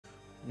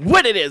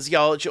What it is,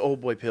 y'all, it's your old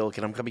boy Pilk,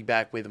 and I'm coming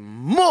back with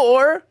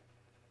more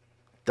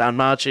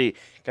Danmachi.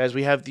 Guys,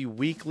 we have the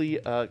weekly,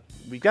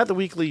 we've got the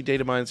weekly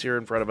data mines here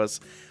in front of us,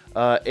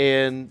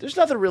 and there's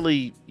nothing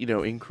really,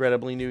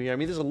 incredibly new here. I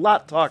mean, there's a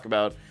lot to talk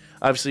about.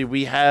 Obviously,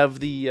 we have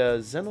the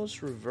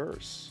Xenos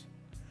Reverse.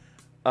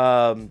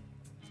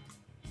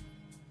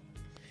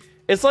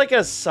 It's like a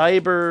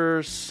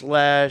cyber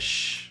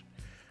slash,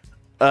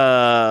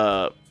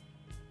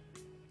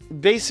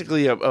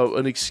 basically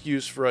an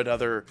excuse for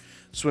another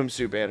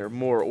swimsuit banner,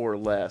 more or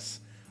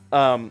less.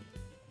 And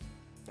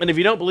if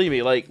you don't believe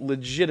me, like,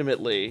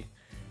 legitimately,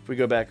 if we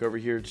go back over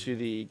here to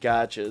the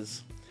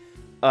gotchas,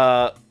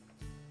 the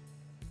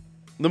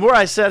more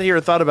I sat here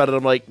and thought about it,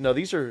 I'm like, no,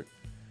 these are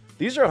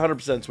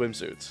 100%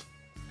 swimsuits.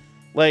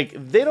 Like,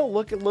 they don't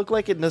look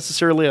like it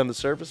necessarily on the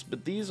surface,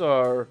 but these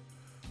are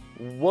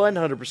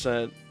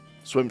 100%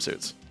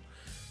 swimsuits.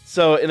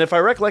 So, and if I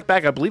recollect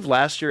back, I believe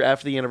last year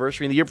after the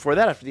anniversary, and the year before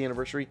that after the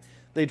anniversary,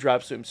 they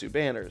dropped swimsuit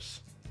banners.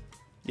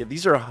 Yeah,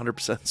 these are 100%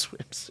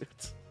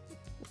 swimsuits.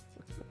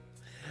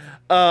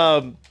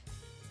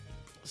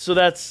 So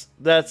that's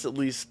at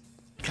least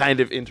kind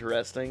of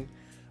interesting.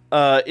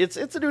 It's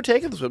a new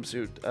take on the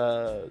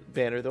swimsuit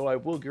banner, though. I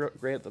will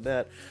grant them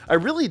that. I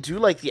really do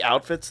like the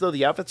outfits, though.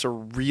 The outfits are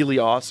really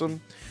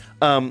awesome.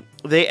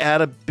 They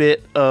add a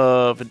bit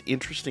of an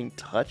interesting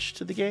touch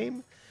to the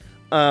game.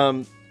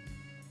 A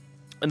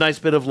nice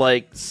bit of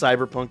like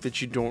cyberpunk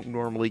that you don't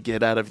normally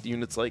get out of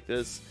units like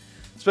this.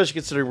 Especially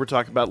considering we're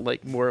talking about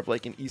like more of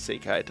like an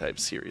isekai type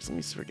series. Let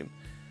me see if I can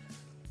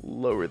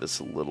lower this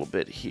a little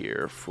bit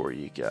here for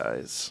you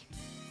guys.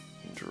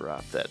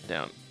 Drop that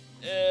down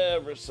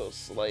ever so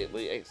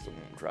slightly. I still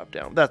won't drop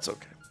down. That's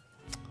okay.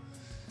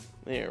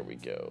 There we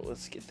go.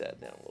 Let's get that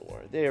down a little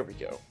more. There we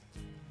go.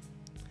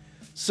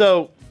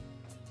 So,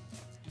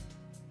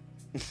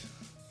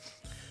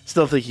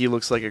 still think he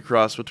looks like a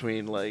cross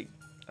between like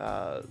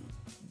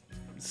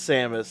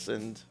Samus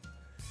and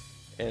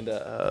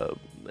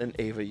an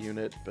Ava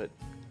unit, but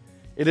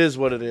it is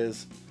what it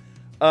is.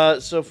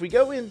 So if we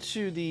go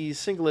into the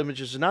single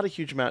images, there's not a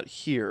huge amount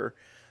here.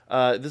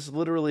 This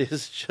literally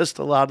is just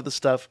a lot of the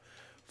stuff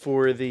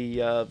for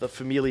the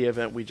Familia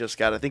event we just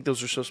got. I think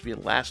those were supposed to be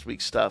in last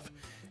week's stuff,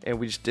 and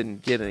we just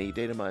didn't get any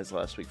data mines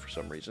last week for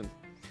some reason.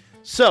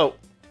 So,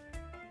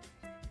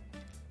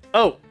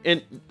 oh,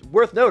 and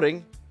worth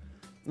noting,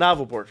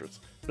 novel portraits.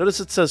 Notice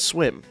it says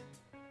swim.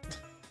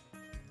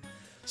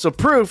 So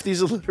proof,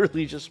 these are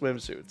literally just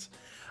swimsuits.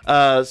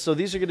 So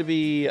these are going to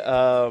be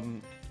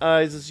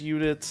eyes as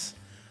units.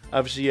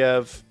 Obviously, you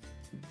have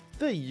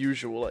the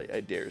usual, I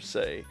dare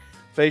say,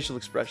 facial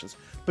expressions.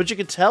 But you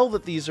can tell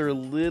that these are a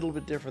little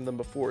bit different than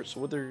before. So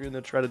what they're going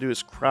to try to do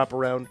is crop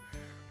around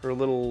her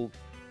little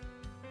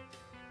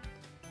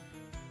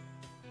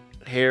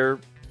hair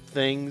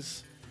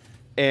things.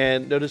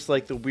 And notice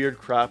like the weird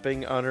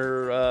cropping on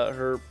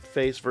her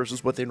face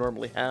versus what they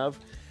normally have.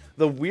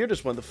 The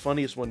weirdest one, the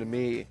funniest one to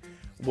me,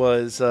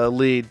 was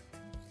Lead,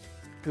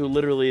 who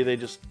literally they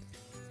just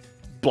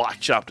block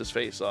chopped his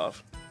face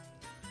off.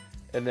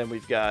 And then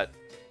we've got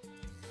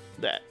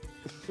that.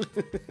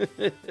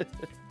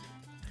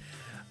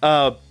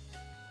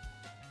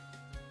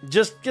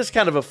 Just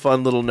kind of a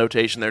fun little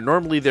notation there.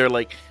 Normally they're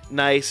like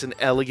nice and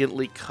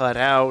elegantly cut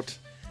out.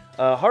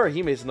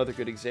 Haruhime is another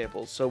good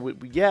example. So what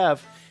we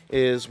have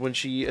is when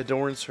she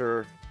adorns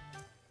her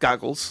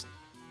goggles.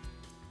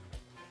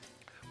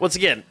 Once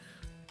again,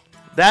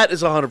 that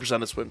is 100% a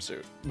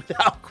swimsuit.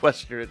 Without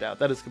question or doubt.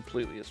 That is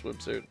completely a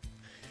swimsuit.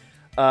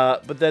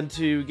 But then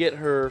to get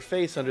her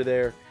face under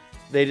there,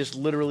 they just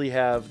literally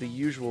have the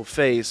usual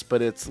face,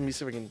 but it's... Let me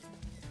see if I can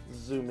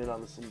zoom in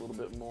on this a little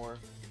bit more.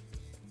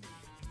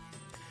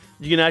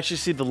 You can actually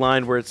see the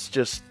line where it's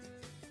just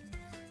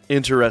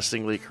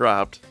interestingly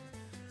cropped.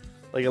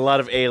 Like a lot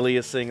of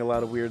aliasing, a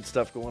lot of weird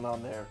stuff going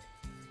on there.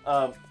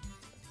 I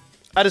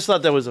just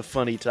thought that was a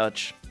funny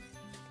touch.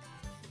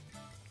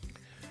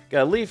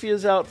 Got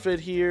Leafia's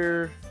outfit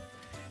here.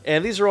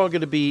 And these are all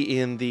going to be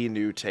in the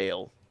new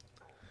tail.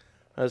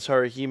 That's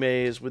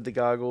Haruhime's with the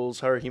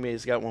goggles.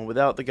 Haruhime's got one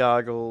without the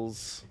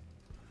goggles.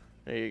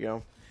 There you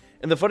go.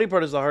 And the funny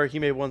part is the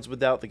Haruhime ones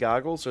without the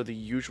goggles are the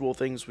usual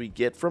things we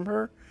get from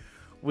her.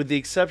 With the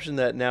exception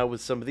that now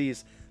with some of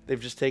these, they've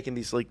just taken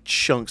these like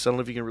chunks. I don't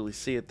know if you can really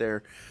see it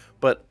there.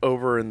 But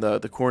over in the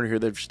corner here,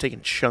 they've just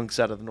taken chunks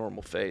out of the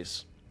normal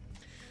face.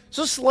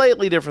 So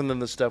slightly different than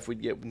the stuff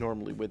we'd get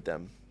normally with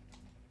them.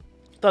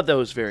 Thought that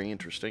was very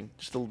interesting.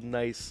 Just a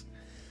nice,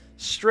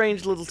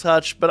 strange little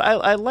touch. But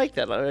I like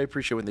that. I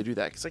appreciate when they do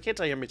that. Because I can't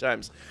tell you how many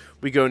times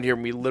we go in here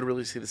and we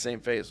literally see the same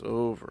face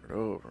over and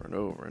over and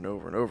over and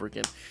over and over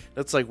again.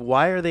 It's like,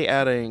 why are they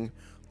adding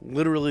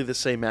literally the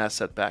same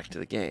asset back to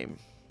the game?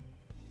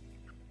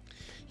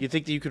 You'd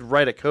think that you could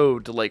write a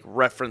code to like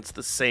reference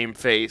the same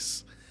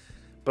face.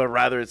 But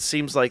rather, it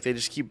seems like they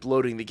just keep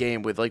loading the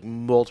game with like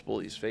multiple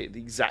of these the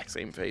exact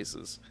same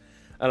faces.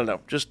 I don't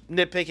know. Just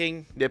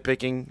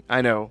nitpicking.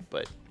 I know,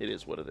 but it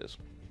is what it is.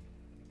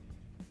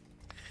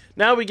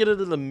 Now we get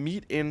into the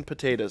meat and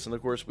potatoes, and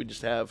of course we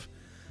just have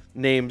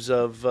names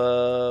of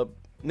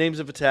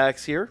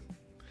attacks here,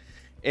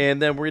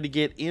 And then we're going to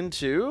get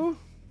into...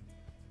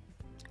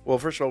 Well,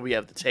 first of all, we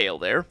have the tail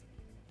there.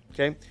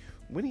 Okay.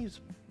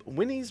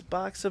 Winnie's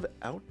Box of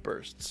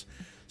Outbursts.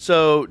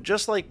 So,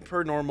 just like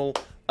per normal,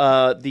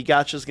 the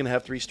gacha is going to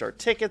have 3-star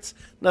tickets.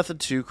 Nothing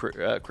too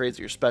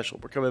crazy or special.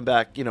 We're coming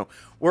back,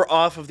 we're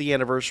off of the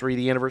anniversary.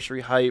 The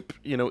anniversary hype,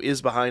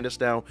 is behind us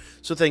now.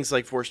 So, things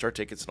like 4-star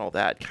tickets and all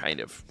that kind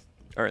of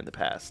are in the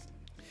past.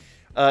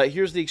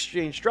 Here's the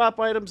exchange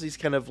drop items. These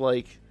kind of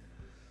like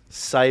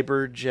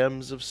cyber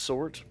gems of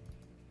sort.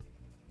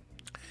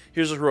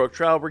 Here's the heroic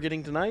trial we're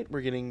getting tonight.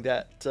 We're getting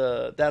the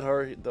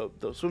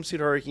swimsuit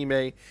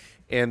Haruhime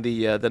and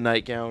the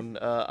nightgown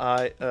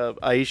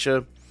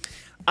Aisha.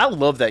 I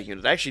love that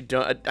unit. I actually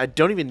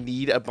don't even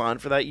need a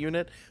bond for that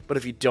unit, but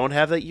if you don't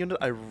have that unit,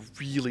 I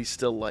really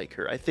still like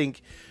her. I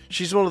think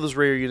she's one of those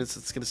rare units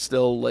that's going to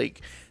still like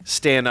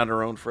stand on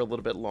her own for a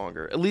little bit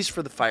longer, at least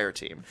for the fire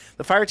team.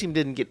 The fire team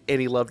didn't get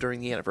any love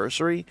during the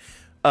anniversary.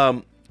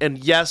 And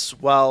yes,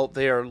 while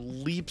they are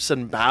leaps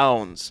and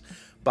bounds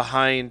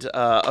behind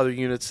other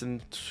units in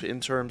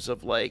terms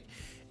of like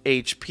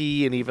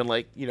HP and even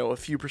like a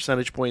few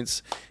percentage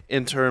points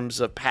in terms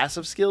of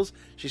passive skills,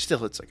 she still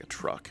hits like a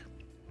truck.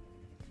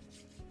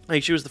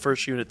 Like she was the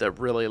first unit that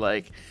really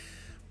like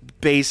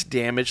base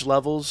damage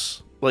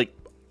levels like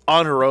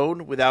on her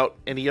own without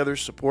any other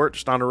support,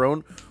 just on her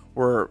own,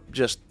 were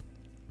just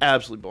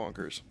absolutely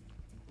bonkers.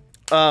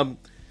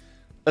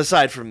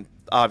 Aside from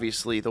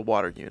obviously the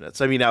water units,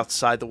 I mean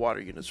outside the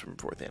water units from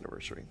 4th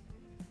anniversary.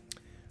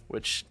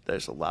 Which,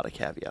 there's a lot of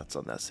caveats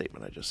on that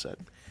statement I just said.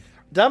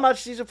 Danmemo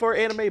Season 4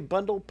 Anime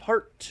Bundle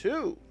Part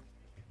 2.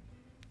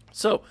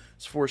 So,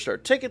 it's a 4-star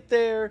ticket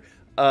there.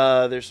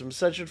 There's some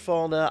Ascension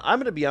Fall now. I'm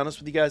going to be honest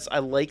with you guys. I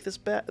like this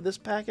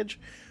package.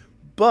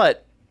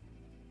 But,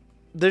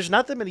 there's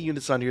not that many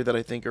units on here that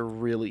I think are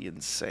really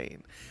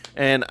insane.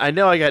 And I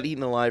know I got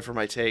eaten alive for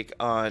my take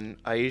on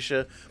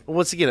Aisha. But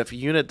once again, if a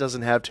unit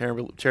doesn't have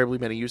terribly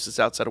many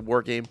uses outside of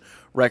Wargame,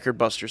 Record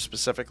Buster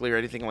specifically, or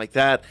anything like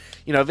that.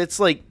 If it's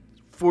like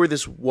for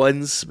this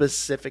one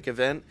specific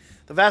event,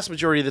 the vast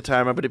majority of the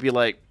time I'm going to be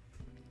like,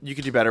 you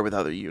could do better with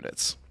other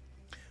units.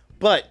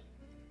 But,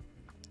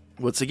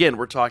 once again,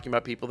 we're talking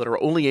about people that are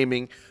only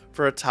aiming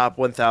for a top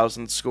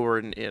 1,000 score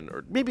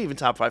or maybe even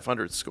top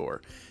 500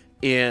 score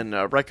in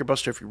Record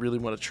Buster if you really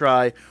want to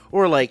try,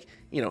 or like,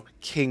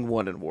 King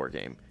 1 in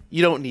Wargame.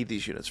 You don't need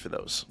these units for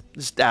those.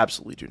 Just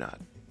absolutely do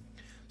not.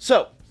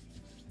 So,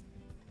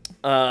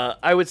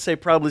 I would say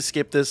probably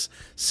skip this,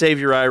 save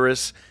your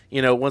Iris.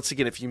 Once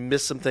again, if you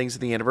miss some things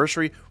in the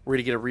anniversary, we're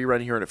going to get a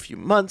rerun here in a few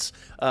months.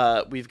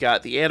 We've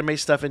got the anime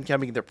stuff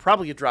incoming. They're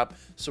probably going to drop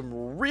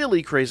some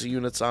really crazy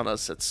units on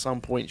us at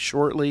some point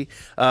shortly.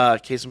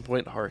 Case in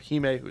point,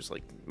 Haruhime, who's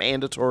like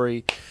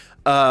mandatory.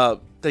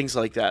 Things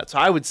like that. So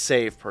I would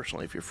save,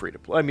 personally, if you're free to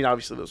play. I mean,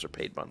 obviously those are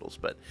paid bundles,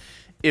 but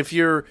if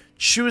you're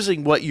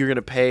choosing what you're going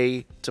to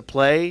pay to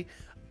play,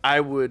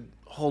 I would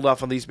hold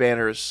off on these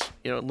banners,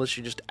 unless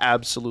you just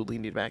absolutely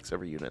need max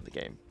every unit in the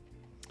game.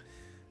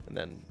 And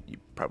then you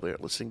probably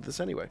aren't listening to this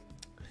anyway.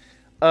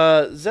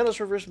 Xenos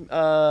Reverse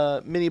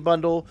mini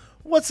bundle.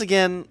 Once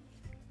again,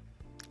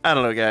 I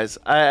don't know, guys.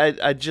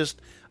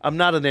 I'm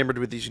not enamored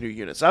with these new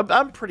units.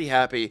 I'm pretty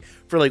happy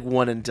for like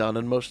one and done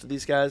on most of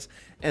these guys.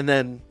 And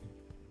then,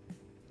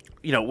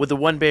 with the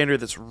one banner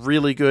that's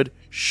really good,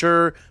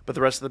 sure. But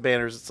the rest of the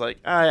banners, it's like,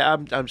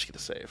 I'm just going to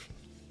save.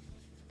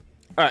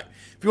 All right.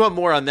 If you want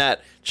more on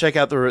that, check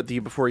out the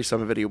Before You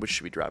Summon video, which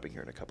should be dropping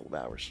here in a couple of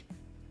hours.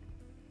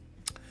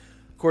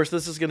 Of course,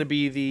 this is going to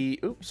be the...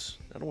 Oops.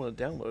 I don't want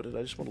to download it.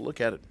 I just want to look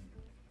at it.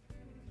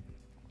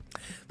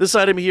 This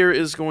item here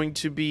is going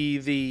to be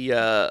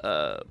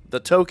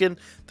the token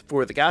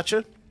for the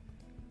gacha.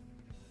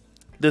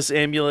 This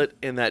amulet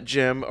and that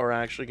gem are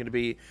actually going to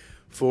be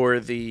for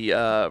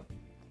the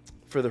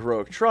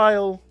heroic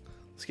trial.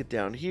 Let's get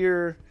down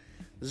here.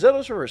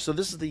 Xenos Reverse. So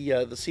this is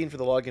the scene for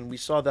the login. We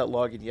saw that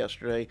login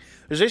yesterday.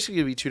 There's basically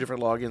going to be two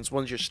different logins.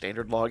 One's your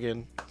standard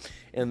login,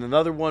 and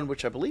another one,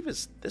 which I believe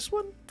is this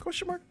one?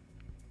 Question mark.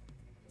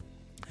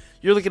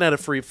 You're looking at a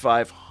free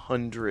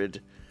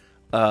 500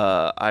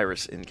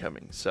 Iris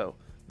incoming. So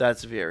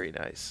that's very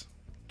nice.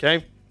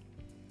 Okay.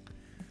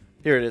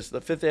 Here it is,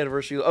 the 5th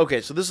anniversary.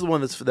 Okay, so this is the one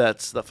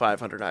that's the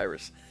 500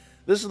 Iris.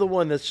 This is the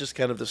one that's just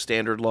kind of the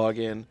standard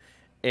login.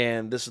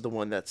 And this is the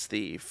one that's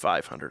the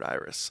 500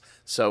 Iris.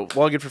 So,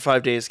 log in for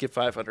 5 days, get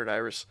 500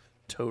 Iris.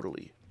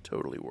 Totally,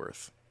 totally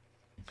worth.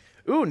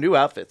 Ooh, new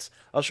outfits.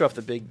 I'll show off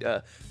the big...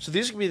 so,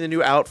 these are going to be the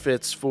new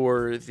outfits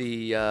for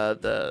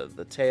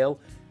the tail.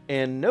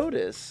 And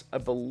notice, I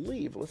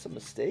believe, unless I'm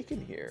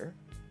mistaken here,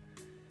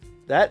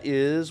 that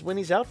is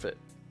Winnie's outfit.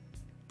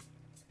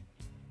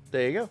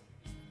 There you go.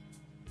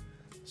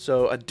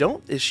 So,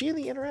 is she in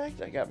the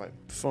Interact? I got my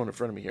phone in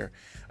front of me here.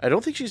 I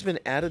don't think she's been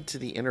added to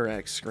the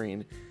Interact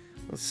screen.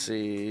 Let's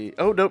see.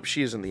 Oh, nope,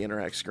 she is in the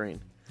Interact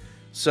screen.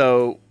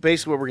 So,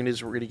 basically what we're going to do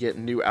is we're going to get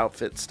new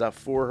outfit stuff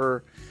for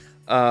her.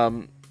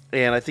 And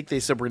I think they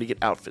said we're going to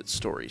get outfit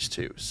stories,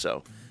 too.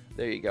 So,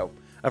 there you go.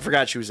 I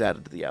forgot she was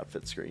added to the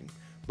outfit screen.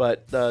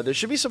 But there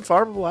should be some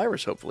farmable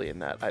Iris, hopefully, in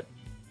that. I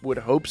would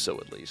hope so,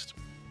 at least.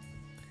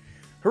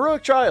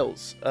 Heroic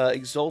Trials,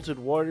 Exalted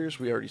Warriors,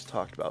 we already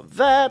talked about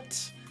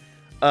that.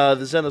 The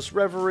Xenos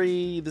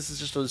Reverie, this is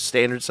just a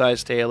standard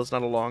size tail. It's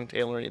not a long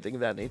tail or anything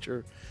of that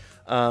nature.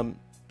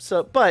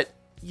 But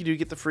you do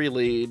get the free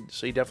lead,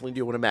 so you definitely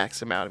do want to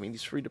max him out. I mean,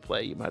 he's free to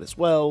play, you might as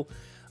well.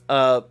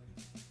 The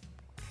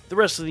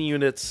rest of the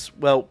units,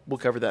 well, we'll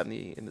cover that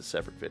in the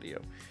separate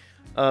video.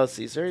 Let's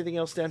see, is there anything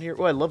else down here?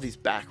 Oh, I love these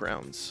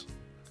backgrounds.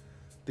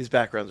 These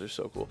backgrounds are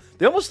so cool.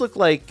 They almost look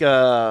like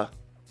Dion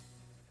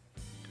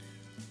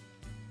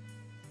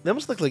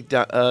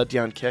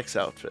Keck's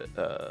outfit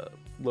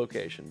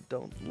location.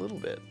 Don't a little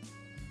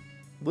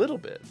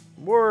bit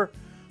more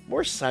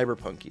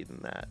cyberpunky than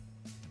that.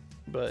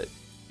 But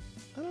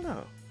I don't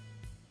know,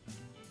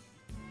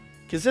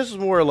 because this is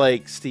more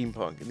like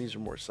steampunk and these are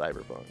more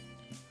cyberpunk.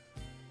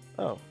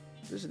 Oh,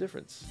 there's a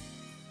difference.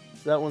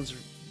 So that one's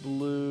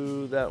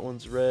blue, that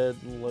one's red,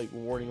 and like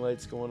warning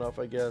lights going off,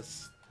 I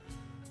guess.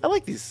 I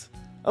like these.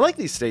 I like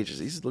these stages.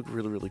 These look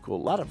really, really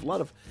cool.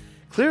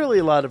 Clearly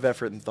a lot of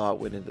effort and thought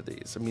went into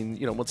these. I mean,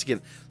 you know, once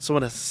again,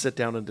 someone has to sit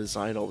down and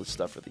design all this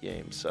stuff for the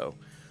game. So,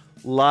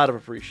 a lot of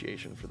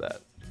appreciation for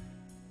that.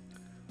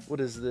 What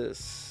is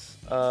this?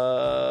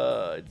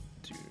 I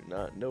do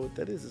not know what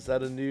that is. Is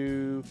that a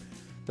new...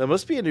 That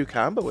must be a new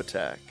combo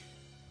attack.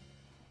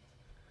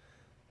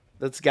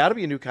 That's got to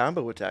be a new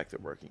combo attack they're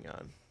working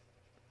on.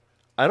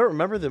 I don't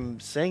remember them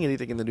saying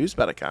anything in the news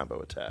about a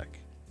combo attack.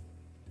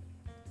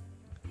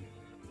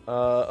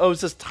 Oh, it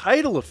says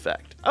title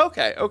effect.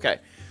 Okay.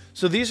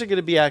 So these are going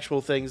to be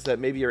actual things that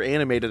maybe are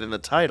animated in the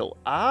title.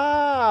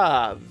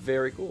 Ah,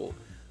 very cool.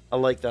 I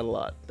like that a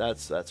lot.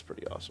 That's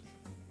pretty awesome.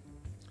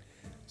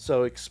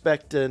 So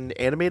expect an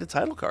animated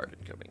title card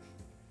incoming.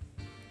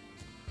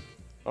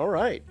 All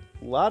right,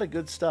 a lot of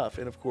good stuff,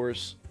 and of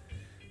course,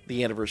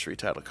 the anniversary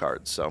title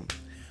card. So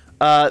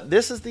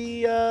this is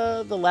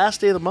the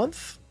last day of the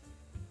month.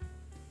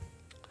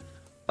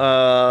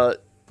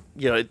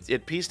 You know,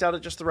 it pieced out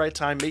at just the right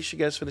time. Make sure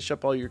you guys finish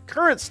up all your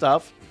current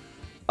stuff.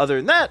 Other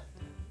than that,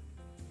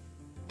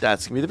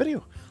 that's going to be the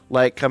video.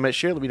 Like, comment,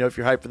 share. Let me know if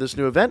you're hyped for this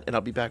new event, and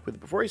I'll be back with the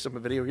Before You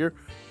Summon video here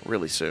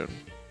really soon.